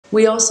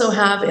We also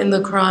have in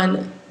the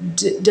Quran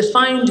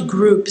defined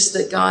groups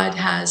that God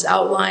has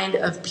outlined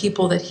of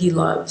people that He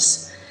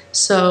loves.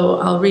 So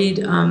I'll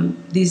read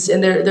these,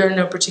 and they're in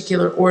no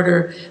particular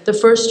order. The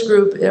first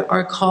group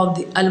are called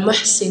the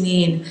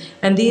Al-muhsinin,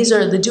 and these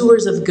are the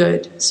doers of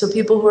good. So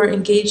people who are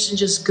engaged in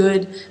just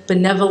good,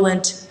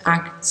 benevolent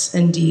acts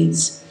and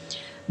deeds.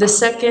 The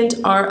second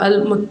are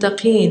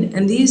Al-muttaqin,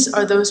 and these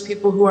are those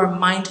people who are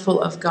mindful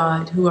of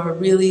God, who are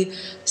really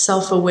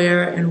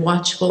self-aware and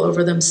watchful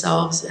over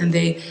themselves, and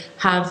they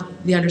have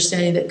the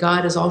understanding that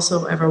God is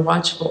also ever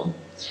watchful.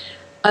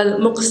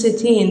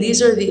 Al-muqsitin,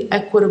 these are the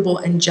equitable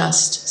and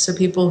just, so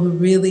people who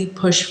really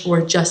push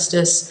for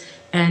justice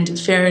and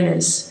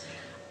fairness.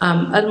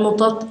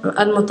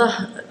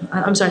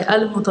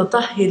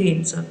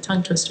 Al-mutatahhirin, so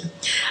tongue twister.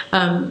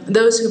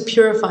 Those who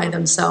purify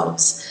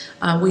themselves.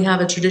 We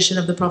have a tradition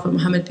of the Prophet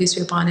Muhammad, peace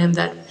be upon him,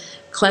 that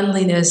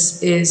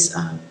cleanliness is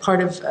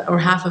part of, or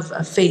half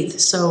of faith.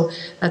 So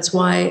that's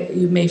why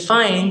you may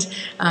find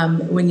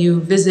when you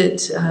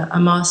visit a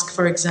mosque,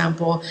 for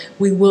example,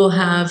 we will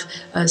have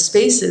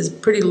spaces,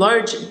 pretty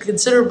large,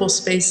 considerable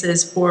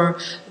spaces for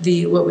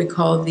the what we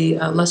call the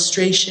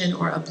lustration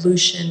or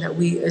ablution that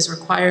is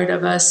required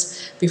of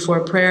us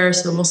before prayer.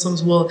 So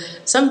Muslims will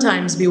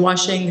sometimes be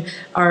washing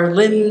our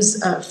limbs,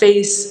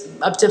 face,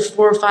 up to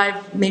 4 or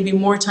 5, maybe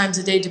more times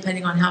a day,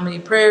 depending on how many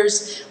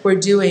prayers we're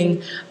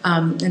doing.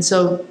 And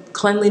so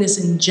cleanliness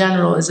in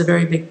general is a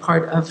very big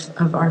part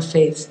of our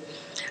faith.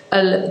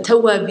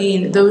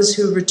 Al-tarrwabin, those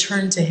who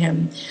return to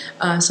Him.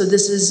 So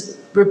this is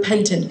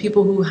repentant,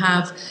 people who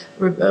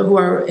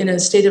are in a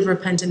state of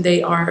repentance.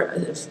 They are,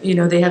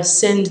 they have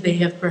sinned, they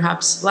have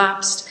perhaps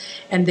lapsed,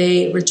 and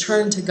they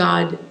return to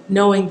God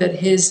knowing that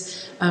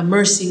His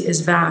mercy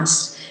is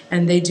vast.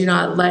 And they do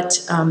not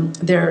let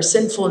their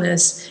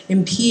sinfulness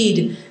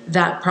impede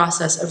that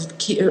process of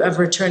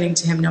returning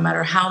to Him, no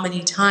matter how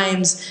many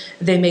times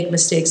they make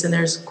mistakes. And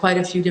there's quite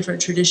a few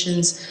different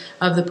traditions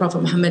of the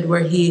Prophet Muhammad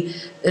where he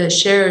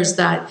shares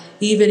that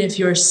even if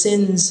your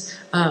sins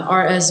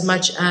are as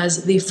much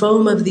as the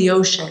foam of the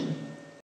ocean,